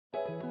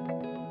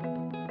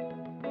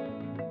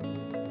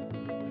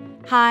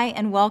Hi,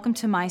 and welcome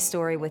to My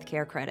Story with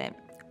Care Credit.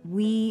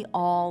 We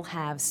all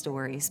have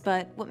stories,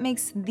 but what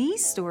makes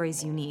these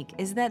stories unique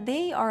is that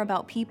they are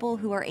about people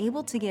who are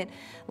able to get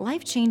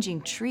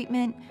life-changing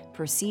treatment,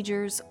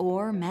 procedures,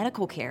 or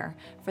medical care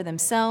for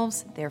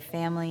themselves, their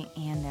family,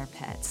 and their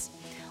pets.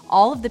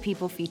 All of the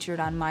people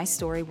featured on My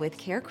Story with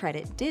Care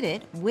Credit did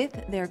it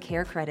with their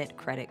Care Credit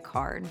credit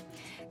card.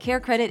 Care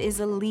Credit is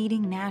a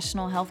leading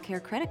national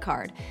healthcare credit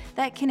card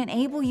that can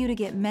enable you to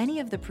get many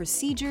of the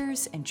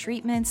procedures and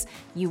treatments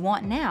you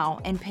want now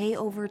and pay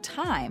over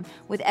time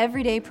with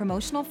everyday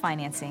promotional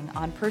financing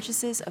on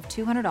purchases of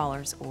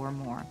 $200 or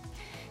more.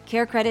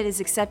 Care Credit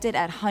is accepted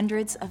at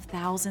hundreds of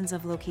thousands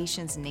of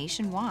locations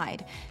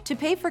nationwide to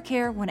pay for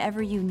care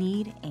whenever you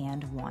need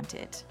and want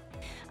it.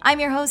 I'm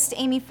your host,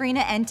 Amy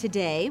Freena, and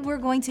today we're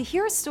going to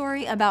hear a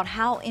story about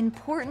how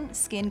important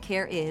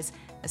skincare is,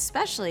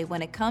 especially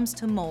when it comes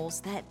to moles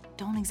that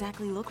don't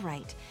exactly look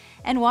right,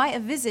 and why a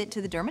visit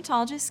to the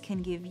dermatologist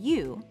can give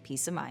you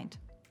peace of mind.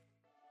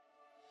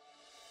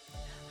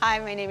 Hi,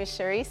 my name is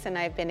Charisse, and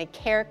I've been a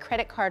Care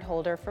credit card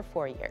holder for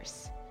 4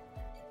 years.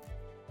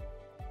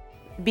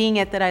 Being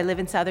it that I live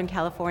in Southern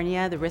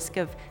California, the risk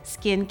of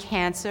skin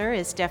cancer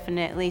is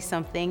definitely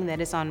something that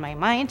is on my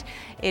mind.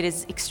 It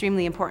is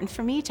extremely important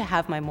for me to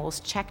have my moles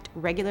checked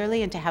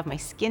regularly and to have my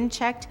skin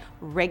checked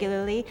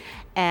regularly.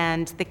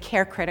 And the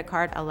Care credit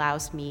card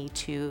allows me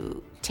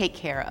to take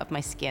care of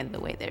my skin the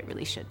way that it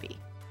really should be.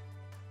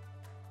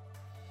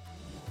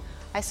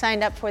 I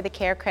signed up for the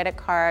Care credit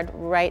card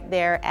right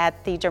there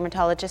at the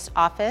dermatologist's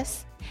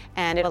office,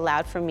 and it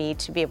allowed for me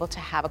to be able to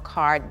have a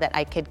card that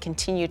I could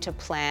continue to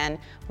plan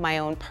my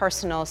own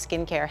personal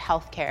skincare,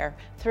 healthcare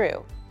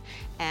through.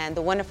 And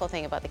the wonderful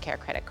thing about the Care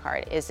credit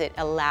card is it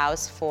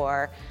allows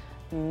for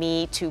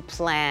me to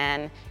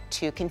plan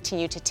to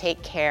continue to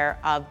take care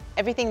of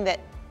everything that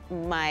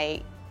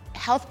my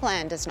health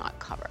plan does not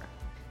cover.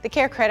 The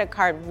Care credit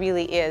card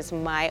really is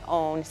my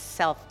own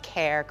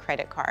self-care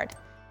credit card.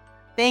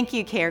 Thank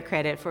you, Care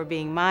Credit, for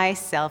being my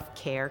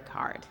self-care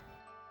card.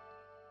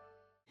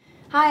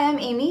 Hi, I'm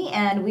Amy,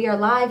 and we are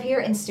live here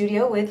in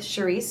studio with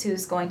Charisse,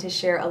 who's going to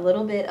share a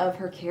little bit of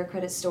her Care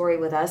Credit story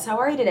with us. How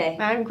are you today?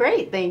 I'm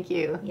great, thank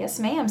you. Yes,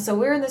 ma'am. So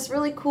we're in this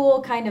really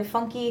cool, kind of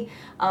funky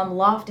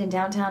loft in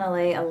downtown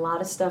LA. A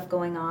lot of stuff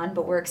going on,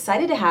 but we're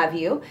excited to have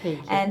you,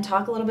 and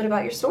talk a little bit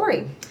about your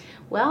story.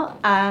 Well,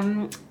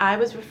 I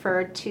was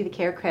referred to the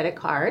Care credit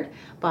card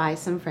by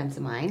some friends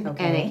of mine,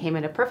 and it came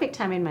at a perfect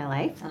time in my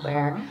life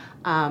where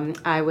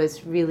I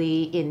was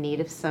really in need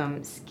of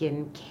some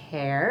skin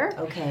care.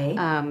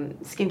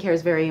 Skin care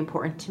is very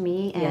important to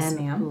me, and yes,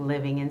 ma'am.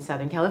 Living in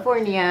Southern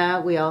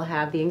California, we all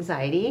have the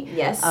anxiety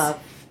of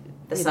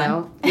the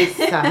sun. The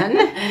sun.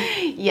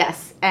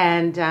 Yes,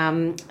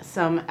 and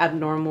some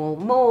abnormal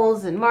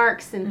moles and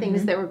marks and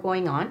things that were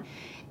going on.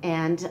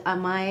 And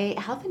my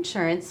health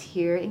insurance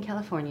here in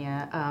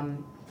California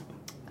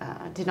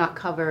did not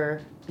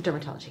cover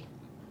dermatology.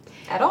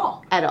 At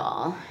all? At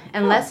all.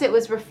 Unless it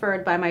was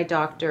referred by my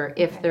doctor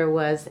if there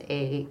was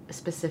a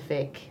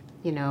specific,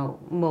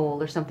 mole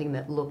or something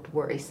that looked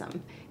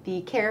worrisome.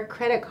 The Care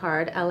credit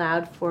card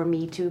allowed for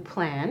me to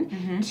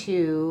plan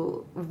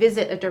to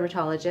visit a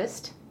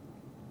dermatologist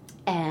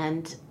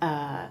and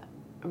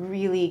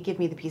really give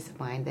me the peace of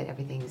mind that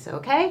everything's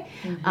okay.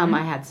 I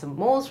had some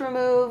moles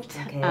removed,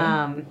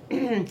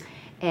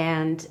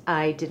 and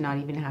I did not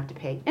even have to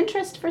pay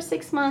interest for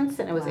 6 months,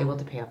 and I was able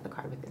to pay off the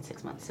card within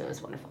 6 months, so it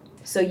was wonderful.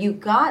 So you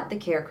got the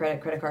Care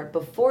credit card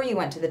before you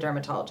went to the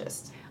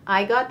dermatologist?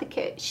 I got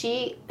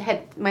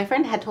my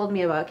friend had told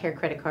me about Care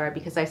credit card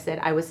because I said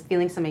I was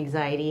feeling some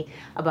anxiety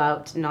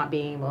about not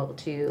being able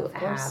to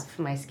have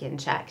my skin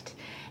checked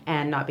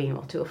and not being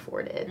able to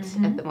afford it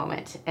at the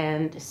moment.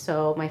 And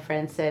so my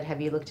friend said, have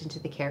you looked into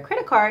the Care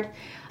credit card?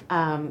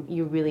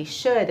 You really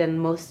should, and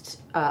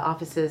most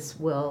offices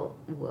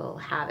will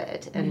have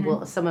it,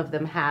 and some of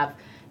them have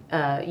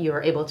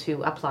you're able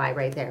to apply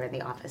right there in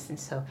the office. And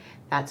so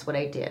that's what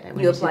I did. I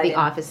went to the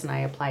office and I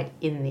applied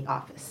in the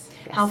office.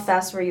 Yes. How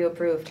fast were you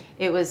approved?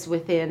 It was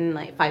within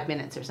like 5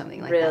 minutes or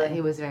something like that.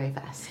 It was very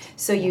fast.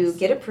 So you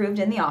get approved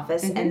in the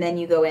office, and then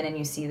you go in and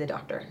you see the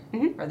doctor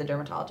or the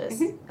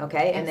dermatologist.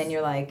 Okay? And then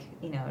you're like,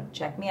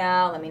 check me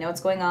out, let me know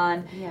what's going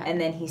on. Yeah. And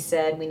then he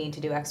said, we need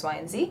to do X, Y,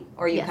 and Z?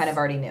 Or you kind of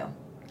already knew?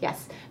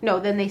 Yes. No,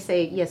 then they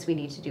say, yes, we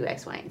need to do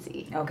X, Y, and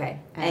Z. Okay.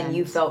 And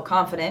you felt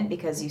confident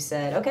because you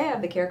said, okay, I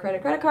have the Care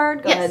credit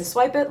card. Go ahead and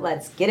swipe it.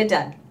 Let's get it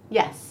done.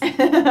 Yes.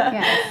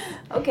 Yes.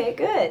 Okay,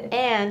 good.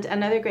 And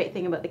another great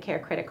thing about the Care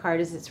credit card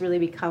is it's really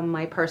become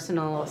my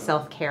personal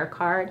self-care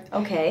card.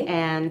 Okay.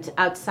 And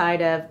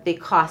outside of the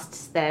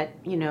costs that,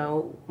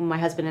 my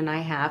husband and I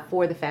have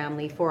for the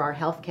family, for our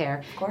health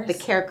care, the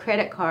Care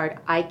credit card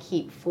I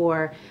keep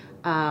for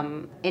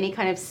any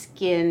kind of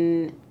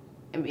skin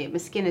I mean, my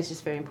skin is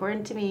just very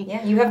important to me.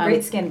 Yeah, you have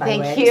great skin, by the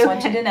way. Thank I you. just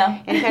want you to know.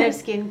 And kind of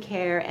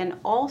skincare. And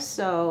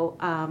also,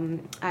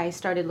 I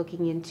started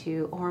looking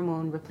into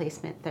hormone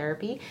replacement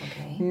therapy,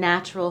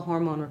 natural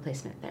hormone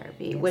replacement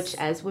therapy, which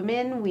as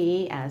women,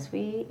 as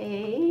we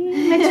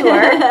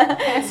mature,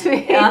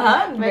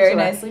 very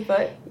nicely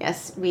put.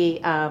 Yes, we,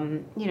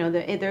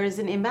 there is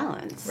an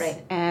imbalance.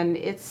 Right. And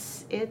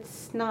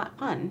it's not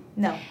fun.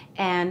 No.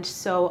 And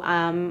so,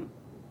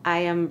 I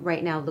am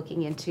right now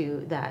looking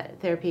into that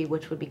therapy,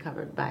 which would be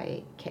covered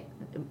by,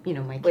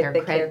 my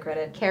care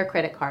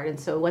credit card. And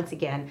so once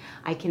again,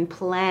 I can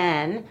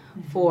plan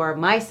for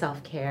my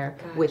self-care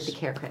with the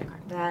care credit card.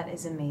 That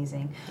is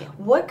amazing. Yeah.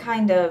 What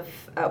kind of,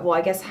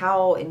 I guess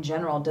how in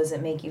general does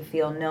it make you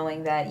feel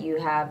knowing that you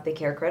have the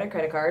care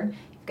credit card?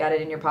 You've got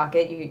it in your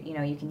pocket. You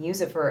can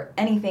use it for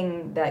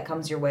anything that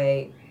comes your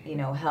way.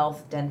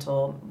 Health,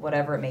 dental,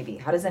 whatever it may be.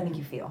 How does that make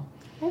you feel?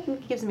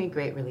 It gives me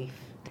great relief.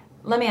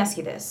 Let me ask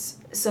you this.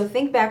 So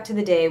think back to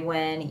the day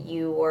when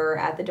you were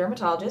at the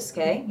dermatologist,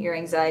 okay? Your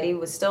anxiety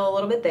was still a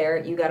little bit there.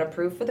 You got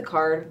approved for the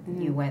card.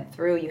 You went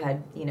through, you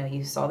had,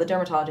 you saw the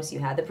dermatologist, you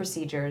had the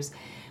procedures.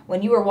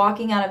 When you were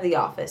walking out of the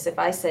office, if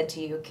I said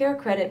to you, care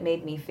credit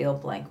made me feel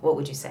blank, what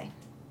would you say?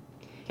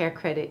 Care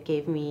credit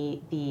gave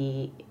me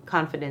the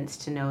confidence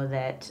to know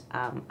that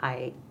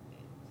I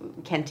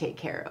can take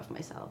care of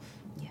myself.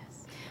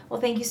 Yes. Well,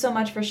 thank you so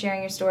much for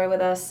sharing your story with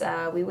us.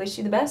 We wish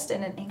you the best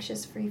and an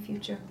anxious-free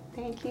future.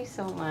 Thank you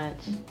so much.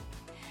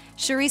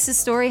 Sharice's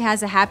story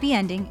has a happy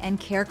ending, and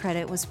Care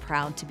Credit was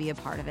proud to be a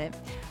part of it.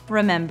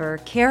 Remember,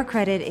 Care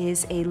Credit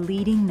is a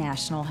leading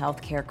national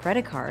healthcare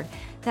credit card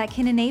that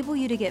can enable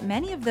you to get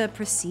many of the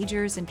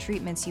procedures and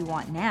treatments you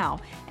want now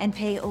and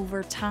pay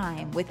over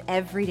time with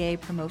everyday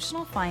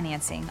promotional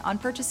financing on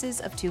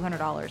purchases of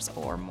 $200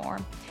 or more.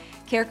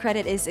 Care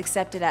Credit is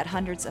accepted at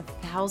hundreds of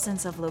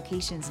thousands of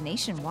locations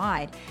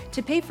nationwide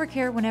to pay for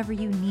care whenever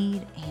you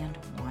need and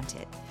want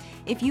it.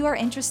 If you are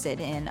interested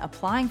in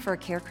applying for a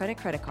Care Credit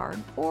credit card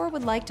or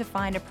would like to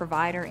find a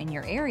provider in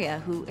your area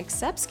who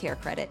accepts Care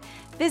Credit,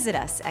 visit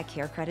us at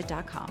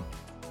carecredit.com.